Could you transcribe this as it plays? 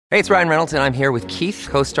Hey, it's Ryan Reynolds, and I'm here with Keith,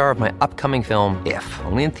 co-star of my upcoming film, If,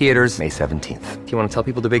 only in theaters May 17th. Do you want to tell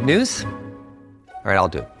people the big news? All right, I'll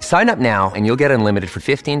do it. Sign up now and you'll get unlimited for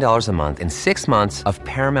 $15 a month and 6 months of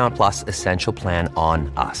Paramount Plus Essential Plan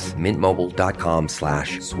on us.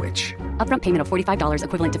 MintMobile.com/switch. Upfront payment of $45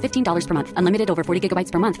 equivalent to $15 per month. Unlimited over 40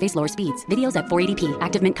 gigabytes per month. Face lower speeds. Videos at 480p.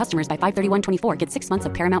 Active Mint customers by 531.24 get 6 months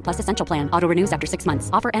of Paramount Plus Essential Plan. Auto renews after 6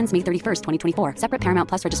 months. Offer ends May 31st, 2024. Separate Paramount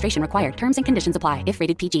Plus registration required. Terms and conditions apply if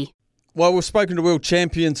rated PG. Well, we've spoken to world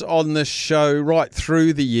champions on this show right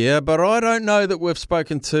through the year, but I don't know that we've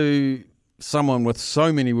spoken to someone with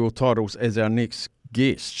so many world titles as our next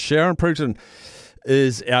guest. Sharon Prutton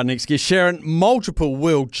is our next guest. Sharon, multiple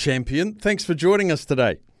world champion. Thanks for joining us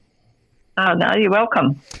today. Oh, no, you're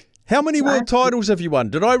welcome. How many world titles have you won?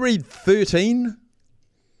 Did I read 13?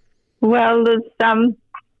 Well, there's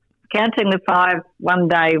counting the 5 one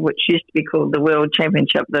day, which used to be called the World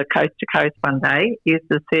Championship, the Coast to Coast one day, yes,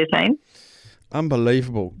 there's 13.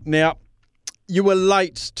 Unbelievable. Now, you were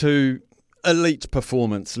late to elite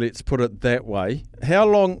performance, let's put it that way. How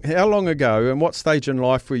long ago and what stage in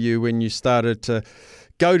life were you when you started to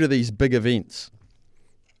go to these big events?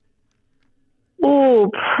 Oh,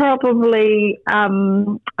 probably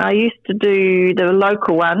I used to do the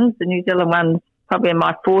local ones, the New Zealand ones, probably in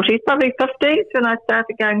my 40s, probably 50s when I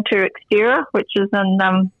started going to Xterra, which is in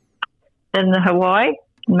Hawaii,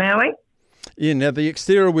 Maui. Yeah, now the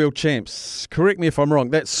Xterra World Champs, correct me if I'm wrong,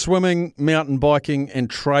 that's swimming, mountain biking and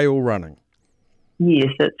trail running.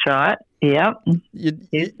 Yes, that's right. Yeah. You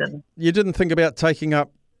didn't think about taking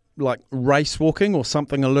up like race walking or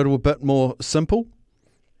something a little bit more simple?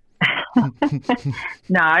 No,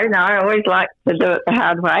 I always like to do it the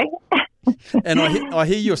hard way. And I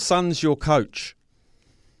hear your son's your coach.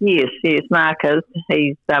 Yes, Marcus.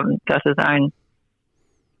 He's got his own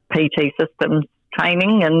PT systems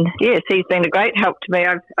training, and yes, he's been a great help to me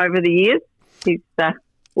over the years. He's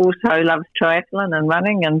also loves triathlon and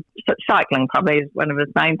running, and cycling probably is one of his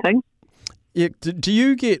main things. Yeah, do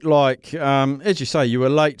you get like, as you say, you were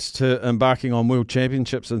late to embarking on world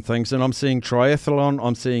championships and things, and I'm seeing triathlon,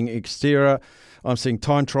 I'm seeing Xterra, I'm seeing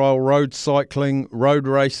time trial, road cycling, road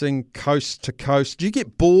racing, coast to coast. Do you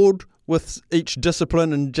get bored with each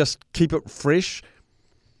discipline and just keep it fresh?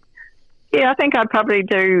 Yeah, I think I'd probably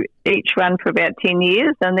do each one for about 10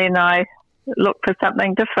 years, and then I look for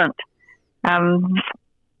something different.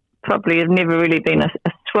 Probably have never really been a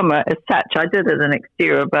swimmer as such. I did it in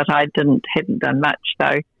Xterra, but I hadn't done much.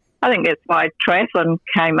 So I think that's why triathlon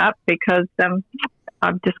came up, because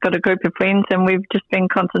I've just got a group of friends and we've just been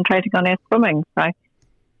concentrating on our swimming. So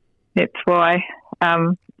that's why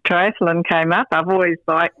triathlon came up. I've always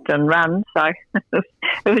biked and run, so it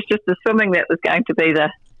was just the swimming that was going to be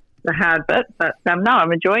the hard bit. But no,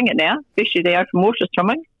 I'm enjoying it now, especially the open water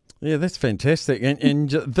swimming. Yeah, that's fantastic.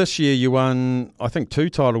 And this year you won, I think,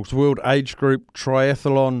 2 titles, World Age Group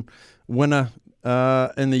Triathlon winner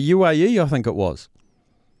in the UAE, I think it was.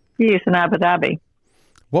 Yes, in Abu Dhabi.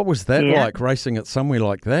 What was that like, racing at somewhere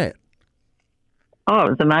like that? Oh,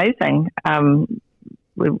 it was amazing. A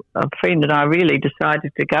friend and I really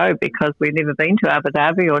decided to go because we'd never been to Abu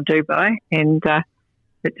Dhabi or Dubai, and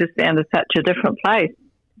it just sounded such a different place.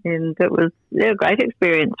 And it was a great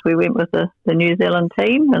experience. We went with the New Zealand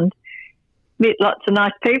team and met lots of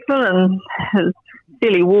nice people, and it was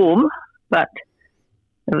fairly warm, but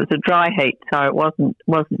it was a dry heat, so it wasn't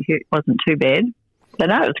too bad. So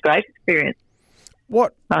no, it was a great experience. I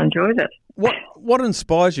enjoyed it. What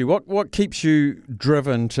inspires you? What keeps you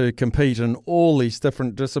driven to compete in all these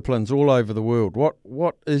different disciplines all over the world?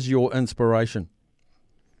 What is your inspiration?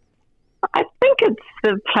 I think it's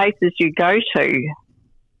the places you go to.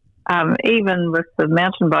 Even with the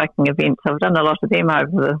mountain biking events, I've done a lot of them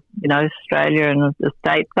over Australia and the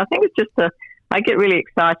States. I think it's just I get really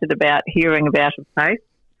excited about hearing about a place,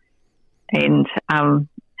 and I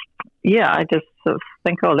just sort of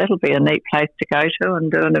think, that'll be a neat place to go to and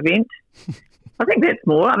do an event. I think that's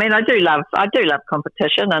more. I mean, I do love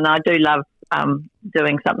competition, and I do love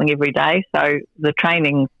doing something every day. So the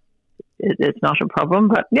training is not a problem.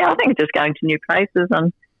 But yeah, I think it's just going to new places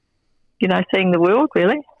and seeing the world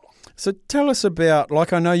really. So tell us about,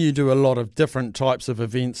 I know you do a lot of different types of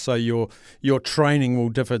events, so your training will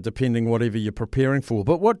differ depending whatever you're preparing for.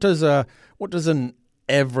 But what does an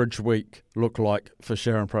average week look like for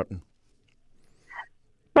Sharon Prutton?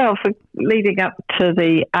 Well, for leading up to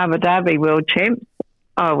the Abu Dhabi World Champs,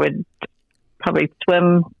 I would probably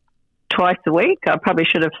swim twice a week. I probably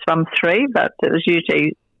should have swum 3, but it was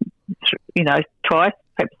usually, twice,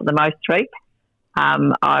 perhaps at the most 3.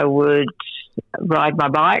 I would ride my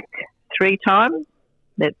bike 3 times.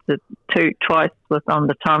 That's twice on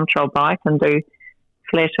the time trial bike, and do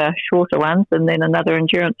flatter, shorter ones, and then another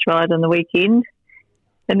endurance ride on the weekend,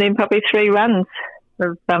 and then probably 3 runs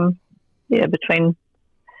of between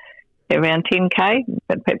around 10k,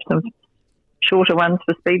 but perhaps some shorter ones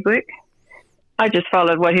for speed work. I just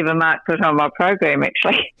followed whatever Mark put on my program,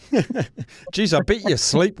 actually. Geez, I bet you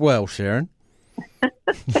sleep well, Sharon.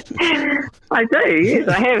 I do, yes,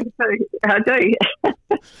 I have. I do.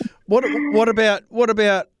 What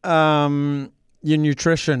about your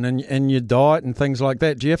nutrition and your diet and things like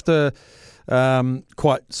that? Do you have to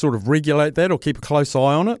quite sort of regulate that or keep a close eye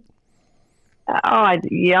on it? I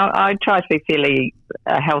try to be fairly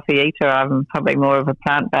a healthy eater. I'm probably more of a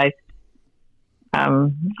plant-based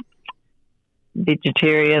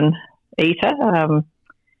vegetarian eater.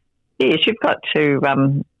 Yes, you've got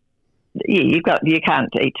to. You can't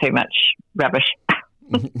eat too much rubbish.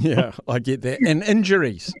 Yeah, I get that. And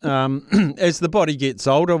injuries. As the body gets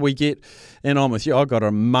older, and I'm with you, I've got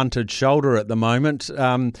a munted shoulder at the moment,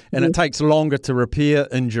 and it takes longer to repair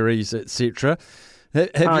injuries, etc.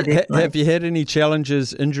 Have you had any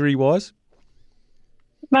challenges injury-wise?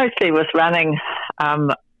 Mostly with running.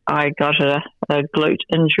 I got a glute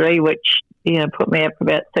injury, which put me up for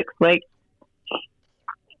about 6 weeks.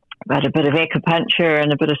 But a bit of acupuncture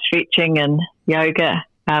and a bit of stretching and yoga.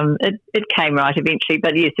 It came right eventually,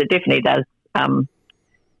 but yes, it definitely does.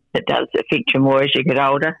 It does affect you more as you get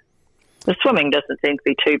older. The swimming doesn't seem to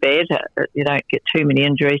be too bad. You don't get too many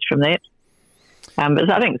injuries from that.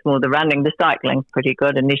 But I think it's more the running. The cycling's pretty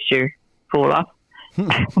good unless you fall off.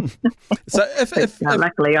 So if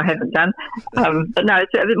luckily I haven't done. But no,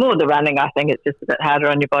 it's more the running. I think it's just a bit harder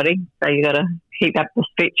on your body. So you got to keep up the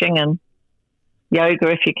stretching and yoga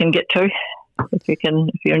if you can get to, if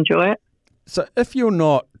you enjoy it. So if you're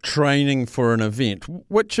not training for an event,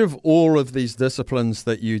 which of all of these disciplines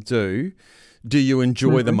that you do you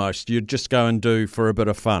enjoy the most? You'd just go and do for a bit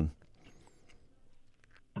of fun?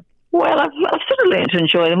 Well, I've sort of learned to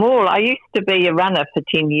enjoy them all. I used to be a runner for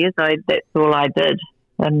 10 years. That's all I did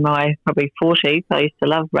in my probably 40s. I used to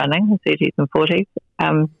love running, 30s and 40s.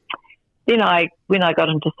 Then when I got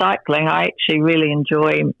into cycling, I actually really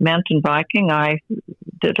enjoy mountain biking. I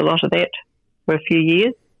did a lot of that for a few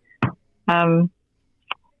years. I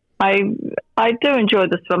do enjoy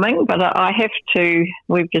the swimming, but I have to.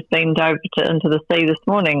 We've just been into the sea this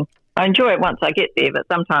morning. I enjoy it once I get there, but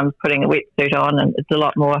sometimes putting a wetsuit on and it's a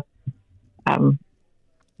lot more,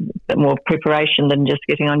 bit more preparation than just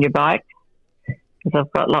getting on your bike. Because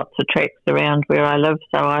I've got lots of tracks around where I live,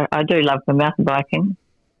 so I do love the mountain biking.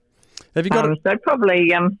 Have you got so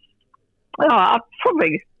probably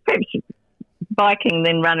perhaps biking,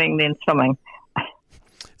 then running, then swimming.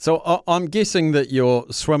 So I'm guessing that you're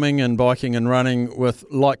swimming and biking and running with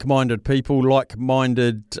like-minded people,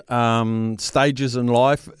 like-minded stages in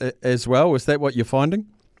life as well. Is that what you're finding?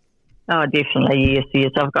 Oh, definitely,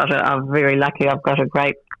 yes. I'm very lucky. I've got a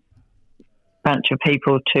great bunch of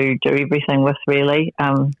people to do everything with, really.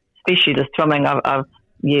 Especially the swimming. I've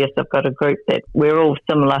got a group that we're all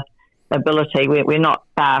similar ability. We're not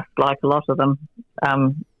fast like a lot of them, a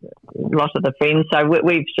lot of the friends. So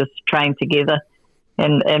we've just trained together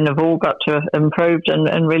and have all got to improved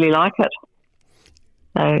and really like it.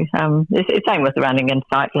 So it's same with running and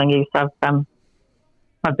cycling. Yes,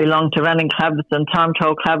 I've belonged to running clubs and time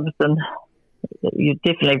trial clubs, and you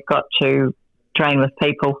definitely got to train with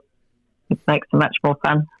people. It makes it much more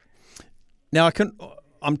fun. Now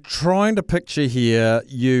I'm trying to picture here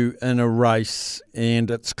you in a race, and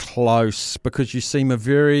it's close because you seem a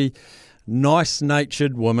very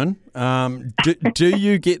nice-natured woman. Do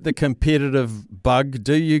you get the competitive bug?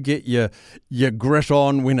 Do you get your grit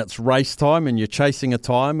on when it's race time and you're chasing a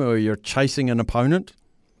time or you're chasing an opponent?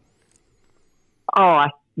 Oh,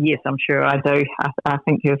 yes, I'm sure I do. I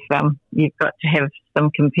think you've got to have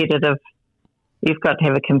some competitive. You've got to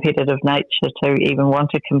have a competitive nature to even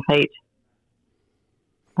want to compete.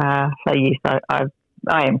 So yes, I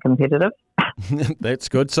am competitive. That's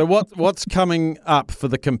good. So what's coming up for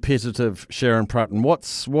the competitive Sharon Prutton? What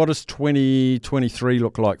does 2023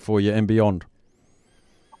 look like for you and beyond?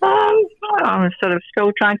 I'm sort of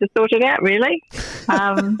still trying to sort it out, really.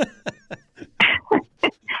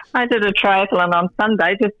 I did a triathlon on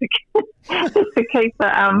Sunday just to keep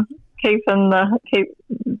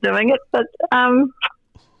doing it, but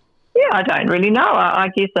I don't really know. I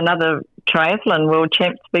guess another triathlon world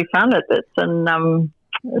champs will be fun. It's in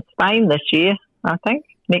Spain this year, I think,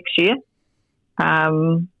 next year.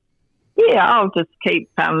 I'll just keep.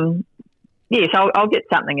 I'll get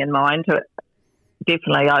something in mind.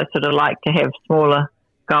 Definitely, I sort of like to have smaller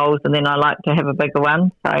goals, and then I like to have a bigger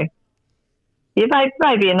one. So,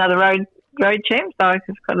 maybe another road champ. So I've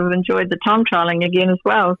kind of enjoyed the time trialing again as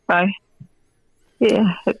well. So,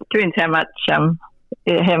 Yeah, it depends how much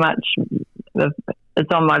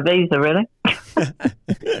it's on my visa, really.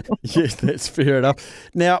 Yes, that's fair enough.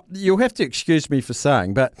 Now, you'll have to excuse me for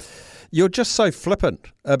saying, but you're just so flippant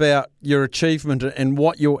about your achievement and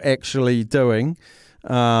what you're actually doing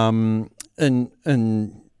in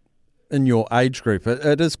your age group.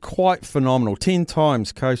 It is quite phenomenal. 10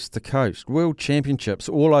 times coast to coast, world championships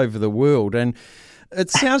all over the world, and it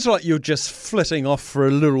sounds like you're just flitting off for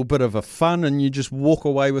a little bit of a fun and you just walk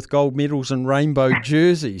away with gold medals and rainbow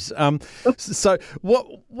jerseys. So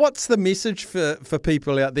what's the message for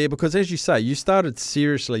people out there? Because as you say, you started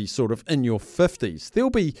seriously sort of in your 50s. There'll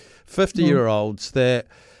be 50-year-olds that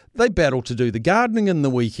they battle to do the gardening in the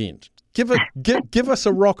weekend. Give us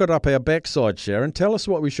a rocket up our backside, Sharon. Tell us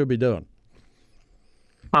what we should be doing.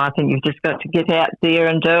 I think you've just got to get out there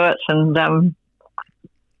and do it, and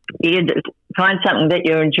find something that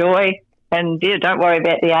you enjoy, and don't worry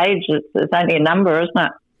about the age. It's only a number, isn't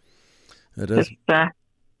it? It is.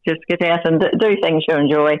 Just get out and do things you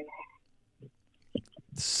enjoy.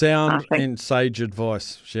 Sound and sage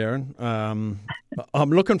advice, Sharon. I'm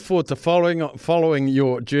looking forward to following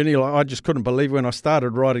your journey. I just couldn't believe when I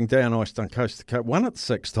started writing down I've done coast to coast. Won it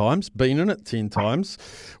 6 times, been in it 10 times,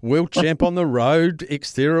 world champ on the road,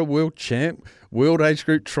 Xterra world champ, world age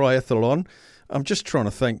group triathlon. I'm just trying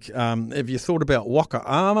to think, have you thought about waka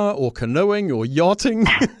ama or canoeing or yachting?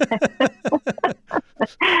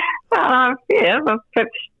 Well,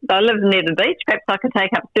 perhaps I live near the beach. Perhaps I could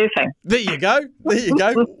take up surfing. There you go.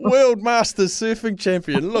 World Masters surfing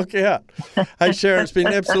champion. Look out. Hey, Sharon, it's been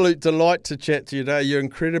an absolute delight to chat to you today. You're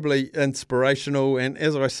incredibly inspirational. And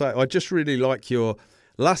as I say, I just really like your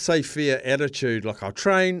laissez-faire attitude. Like, I'll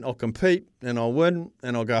train, I'll compete, and I'll win,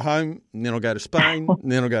 and I'll go home, and then I'll go to Spain,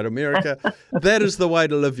 and then I'll go to America. That is the way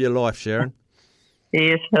to live your life, Sharon.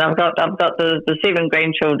 Yes, and I've got the 7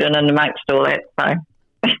 grandchildren and amongst all that, so...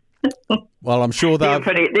 Well, I'm sure they're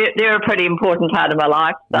a pretty important part of my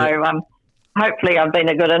life, so hopefully I've been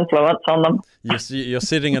a good influence on them. Yes, you're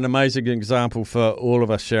setting an amazing example for all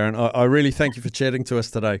of us, Sharon. I really thank you for chatting to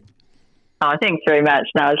us today. Oh, thanks very much.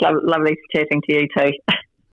 No, it's lovely chatting to you too.